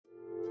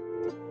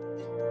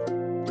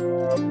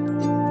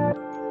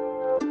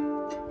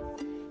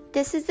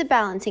This is the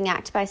Balancing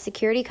Act by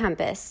Security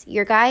Compass,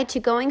 your guide to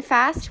going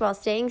fast while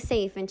staying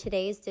safe in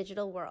today's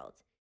digital world.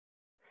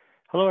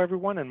 Hello,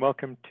 everyone, and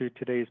welcome to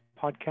today's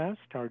podcast.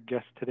 Our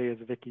guest today is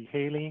Vicky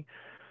Hailey,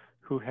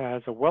 who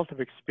has a wealth of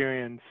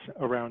experience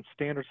around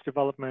standards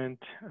development,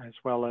 as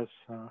well as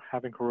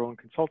having her own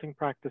consulting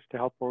practice to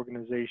help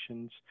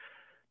organizations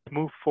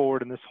move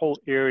forward in this whole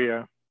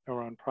area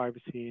around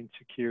privacy and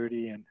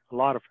security and a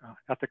lot of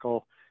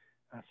ethical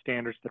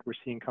standards that we're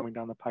seeing coming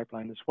down the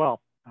pipeline as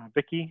well.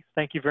 Vicky,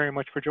 thank you very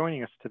much for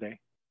joining us today.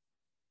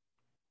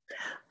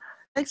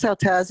 Thanks,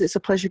 Altaz. It's a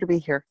pleasure to be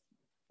here.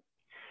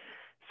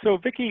 So,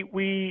 Vicky,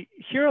 we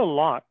hear a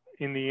lot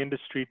in the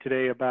industry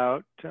today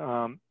about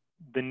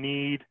the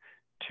need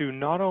to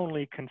not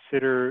only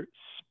consider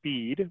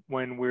speed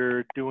when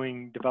we're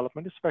doing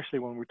development, especially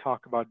when we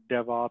talk about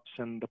DevOps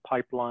and the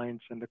pipelines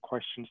and the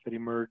questions that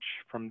emerge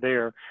from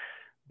there,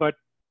 but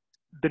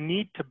the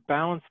need to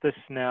balance this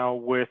now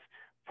with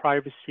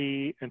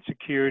privacy and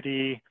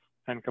security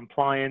and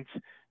compliance.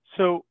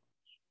 So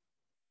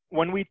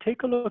when we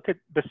take a look at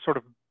this sort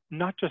of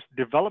not just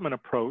development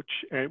approach,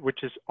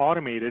 which is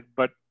automated,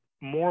 but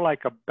more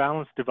like a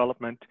balanced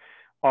development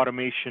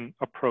automation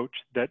approach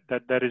that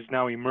is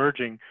now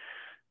emerging.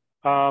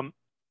 Can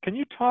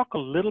you talk a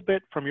little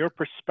bit from your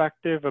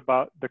perspective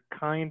about the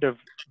kind of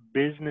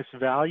business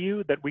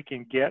value that we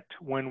can get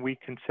when we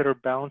consider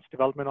balanced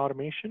development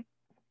automation?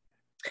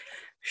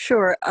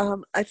 Sure.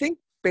 I think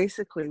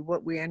basically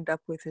what we end up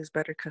with is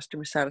better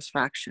customer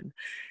satisfaction,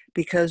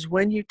 because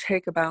when you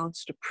take a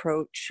balanced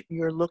approach,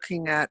 you're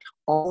looking at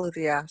all of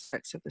the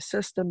aspects of the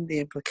system, the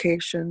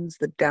implications,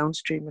 the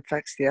downstream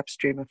effects, the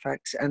upstream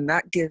effects, and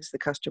that gives the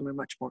customer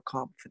much more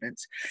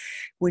confidence.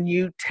 When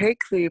you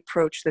take the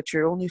approach that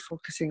you're only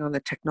focusing on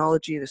the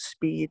technology, the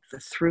speed, the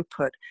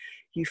throughput,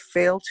 you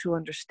fail to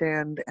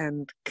understand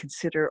and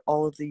consider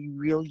all of the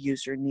real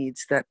user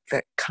needs that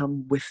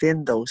come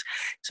within those.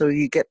 So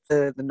you get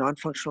the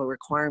non-functional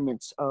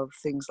requirements of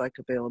things like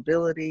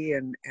availability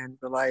and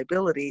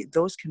reliability.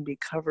 Those can be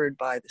covered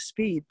by the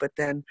speed, but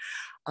then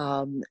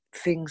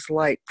things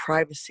like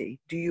privacy.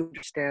 Do you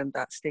understand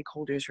that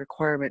stakeholder's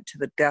requirement to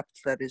the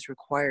depth that is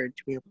required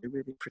to be able to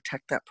really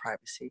protect that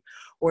privacy,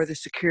 or the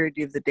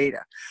security of the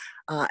data?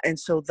 And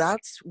so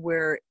that's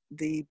where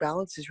the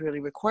balance is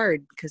really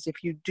required, because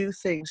if you do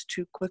things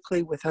too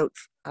quickly without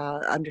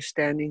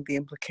understanding the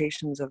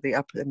implications of the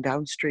up and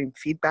downstream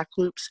feedback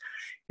loops,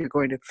 you're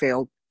going to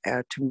fail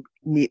to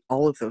meet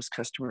all of those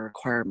customer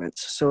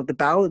requirements. So the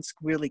balance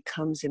really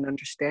comes in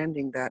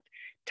understanding that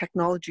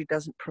technology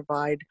doesn't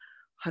provide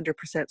 100%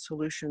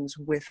 solutions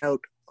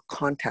without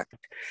context,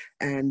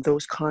 and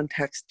those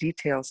context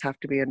details have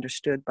to be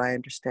understood by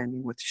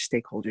understanding what your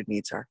stakeholder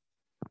needs are.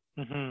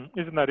 Mm-hmm.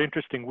 Isn't that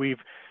interesting? We've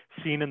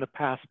seen in the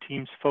past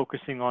teams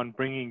focusing on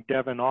bringing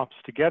dev and ops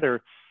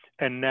together,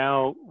 and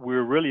now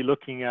we're really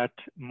looking at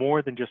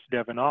more than just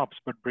dev and ops,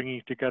 but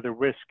bringing together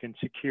risk and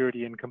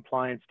security and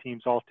compliance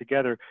teams all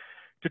together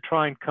to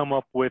try and come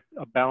up with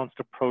a balanced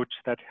approach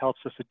that helps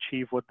us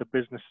achieve what the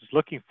business is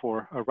looking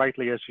for.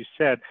 Rightly, as you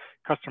said,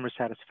 customer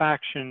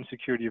satisfaction,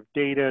 security of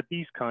data,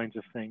 these kinds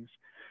of things.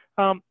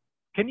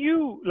 Can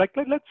you, let's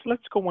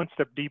go one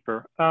step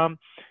deeper.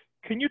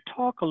 Can you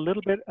talk a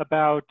little bit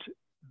about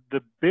the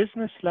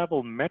business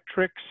level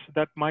metrics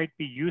that might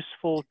be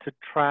useful to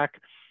track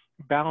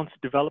balanced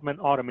development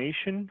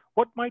automation?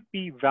 What might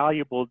be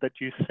valuable that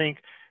you think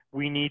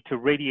we need to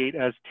radiate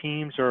as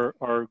teams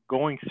are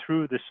going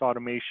through this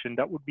automation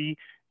that would be,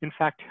 in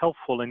fact,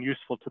 helpful and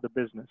useful to the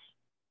business?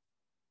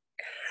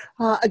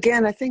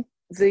 Again, I think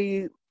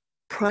the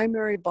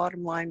primary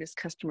bottom line is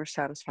customer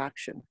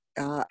satisfaction.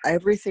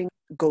 Everything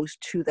goes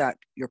to that: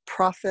 your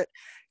profit,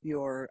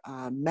 your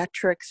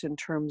metrics in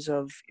terms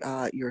of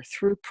your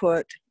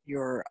throughput,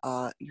 your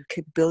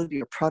capability,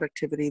 your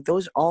productivity.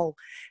 Those all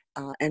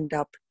end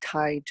up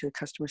tied to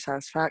customer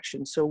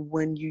satisfaction. So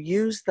when you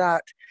use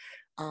that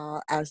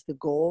as the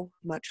goal,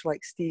 much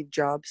like Steve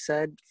Jobs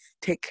said,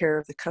 take care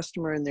of the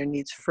customer and their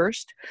needs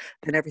first,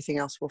 then everything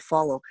else will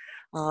follow.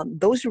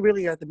 Those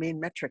really are the main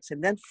metrics.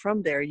 And then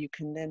from there, you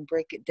can then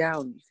break it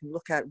down. You can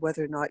look at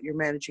whether or not you're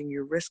managing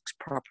your risks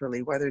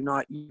properly, whether or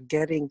not you're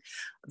getting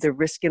the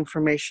risk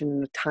information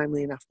in a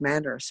timely enough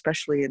manner,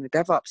 especially in a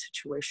DevOps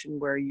situation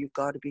where you've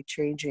got to be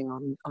changing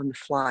on the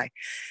fly.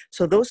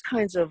 So those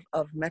kinds of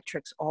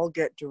metrics all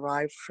get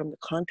derived from the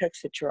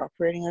context that you're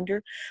operating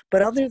under.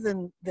 But other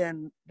than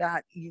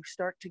that, you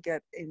start to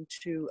get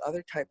into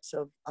other types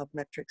of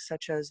metrics,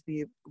 such as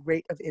the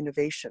rate of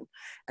innovation.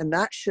 And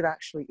that should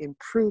actually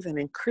improve and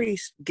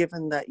increase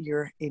given that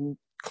you're in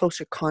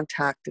closer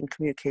contact and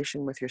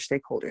communication with your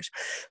stakeholders.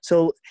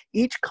 So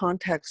each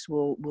context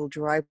will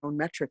derive their own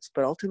metrics,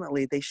 but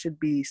ultimately they should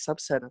be a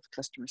subset of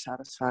customer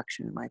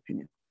satisfaction, in my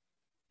opinion.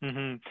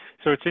 Mm-hmm.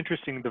 So it's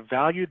interesting, the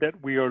value that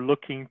we are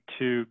looking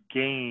to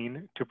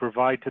gain to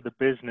provide to the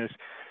business,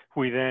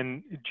 we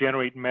then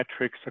generate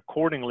metrics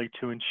accordingly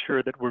to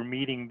ensure that we're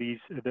meeting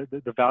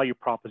the value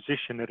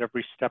proposition at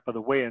every step of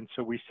the way. And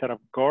so we set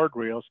up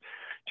guardrails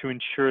to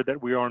ensure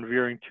that we aren't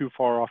veering too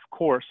far off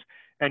course.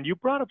 And you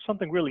brought up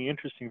something really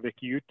interesting,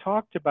 Vicky. You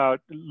talked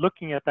about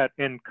looking at that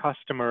end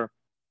customer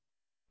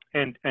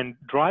and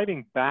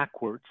driving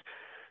backwards.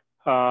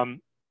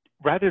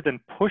 Rather than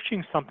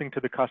pushing something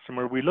to the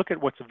customer, we look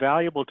at what's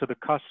valuable to the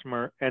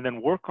customer and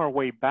then work our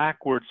way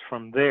backwards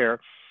from there.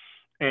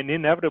 And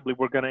inevitably,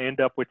 we're going to end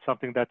up with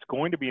something that's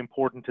going to be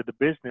important to the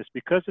business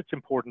because it's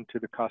important to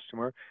the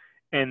customer.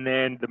 And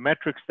then the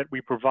metrics that we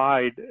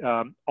provide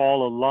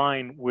all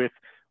align with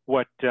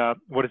what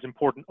is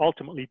important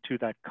ultimately to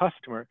that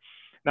customer.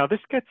 Now,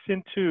 this gets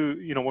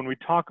into, when we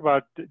talk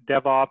about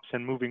DevOps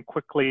and moving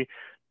quickly,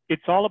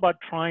 it's all about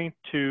trying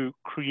to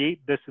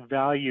create this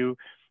value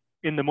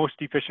in the most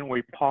efficient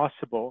way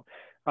possible.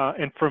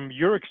 And from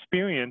your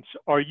experience,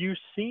 are you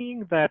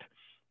seeing that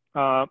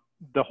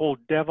the whole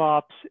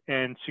DevOps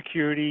and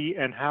security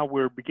and how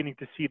we're beginning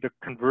to see the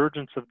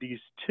convergence of these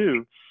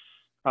two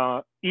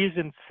is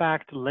in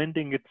fact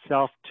lending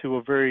itself to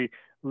a very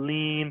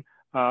lean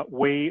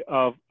way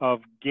of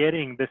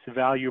getting this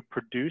value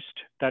produced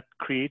that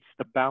creates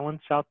the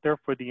balance out there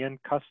for the end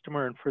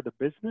customer and for the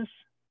business?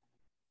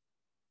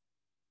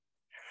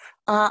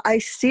 I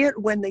see it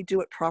when they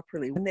do it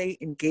properly, when they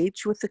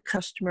engage with the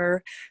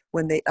customer,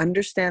 when they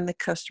understand the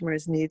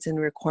customer's needs and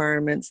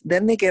requirements,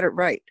 then they get it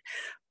right.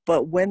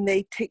 But when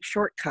they take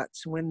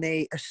shortcuts, when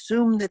they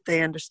assume that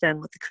they understand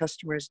what the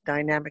customer's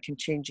dynamic and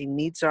changing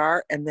needs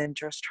are, and then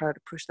just try to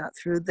push that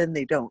through, then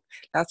they don't.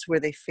 That's where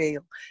they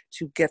fail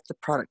to get the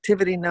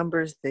productivity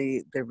numbers,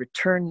 the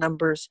return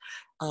numbers,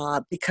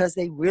 because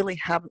they really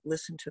haven't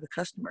listened to the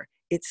customer.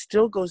 It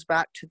still goes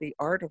back to the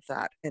art of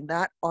that. And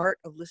that art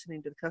of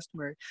listening to the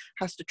customer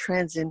has to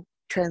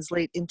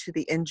translate into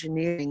the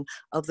engineering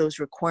of those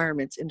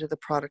requirements into the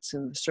products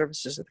and the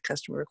services that the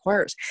customer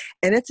requires.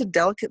 And it's a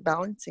delicate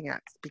balancing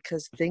act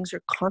because things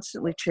are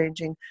constantly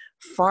changing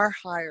far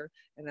higher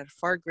and at a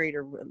far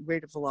greater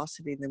rate of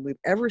velocity than we've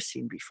ever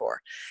seen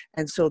before.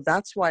 And so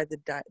that's why the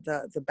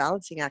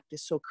balancing act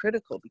is so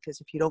critical,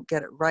 because if you don't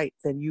get it right,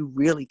 then you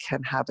really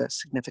can have a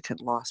significant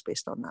loss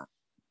based on that.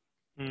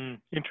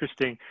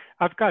 Interesting.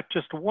 I've got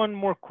just one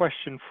more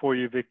question for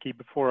you, Vicky,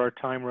 before our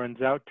time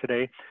runs out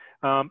today.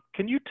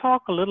 Can you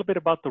talk a little bit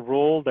about the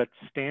role that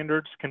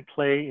standards can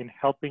play in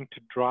helping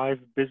to drive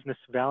business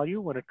value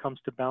when it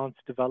comes to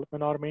balanced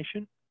development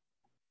automation?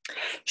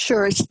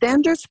 Sure.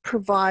 Standards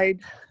provide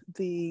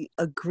the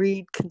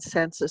agreed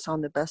consensus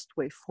on the best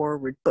way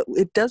forward, but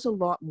it does a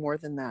lot more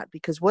than that,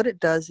 because what it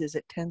does is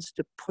it tends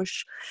to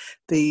push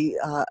the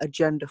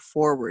agenda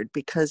forward,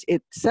 because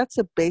it sets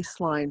a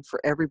baseline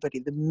for everybody,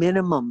 the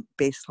minimum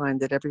baseline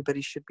that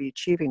everybody should be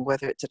achieving,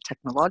 whether it's a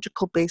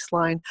technological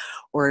baseline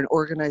or an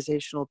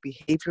organizational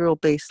behavioral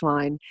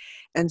baseline.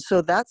 And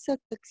so that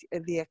sets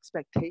the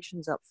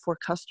expectations up for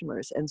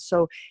customers. And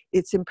so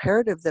it's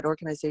imperative that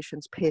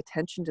organizations pay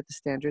attention to the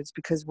standards,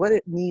 because what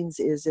it means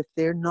is if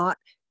they're not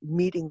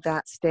meeting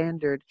that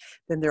standard,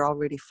 then they're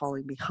already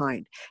falling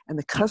behind. And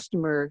the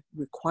customer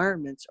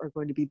requirements are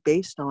going to be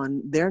based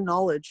on their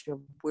knowledge of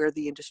where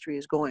the industry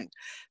is going.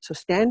 So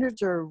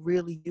standards are a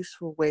really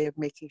useful way of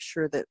making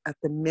sure that at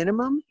the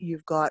minimum,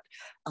 you've got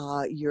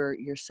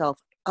yourself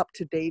up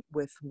to date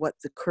with what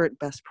the current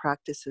best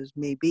practices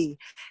may be.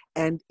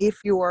 And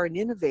if you are an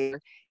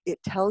innovator,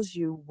 it tells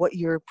you what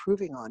you're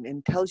improving on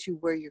and tells you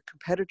where your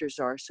competitors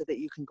are so that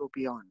you can go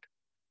beyond.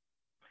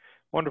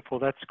 Wonderful.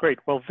 That's great.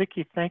 Well,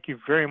 Vicky, thank you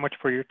very much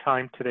for your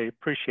time today.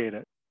 Appreciate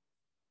it.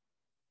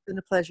 It's been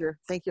a pleasure.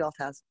 Thank you,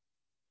 Altaz.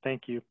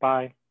 Thank you.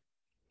 Bye.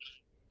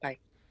 Bye.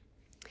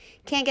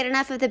 Can't get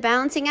enough of the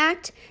balancing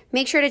act?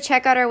 Make sure to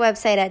check out our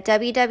website at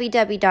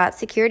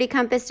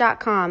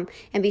www.securitycompass.com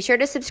and be sure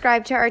to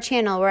subscribe to our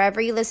channel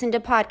wherever you listen to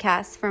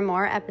podcasts for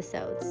more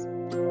episodes.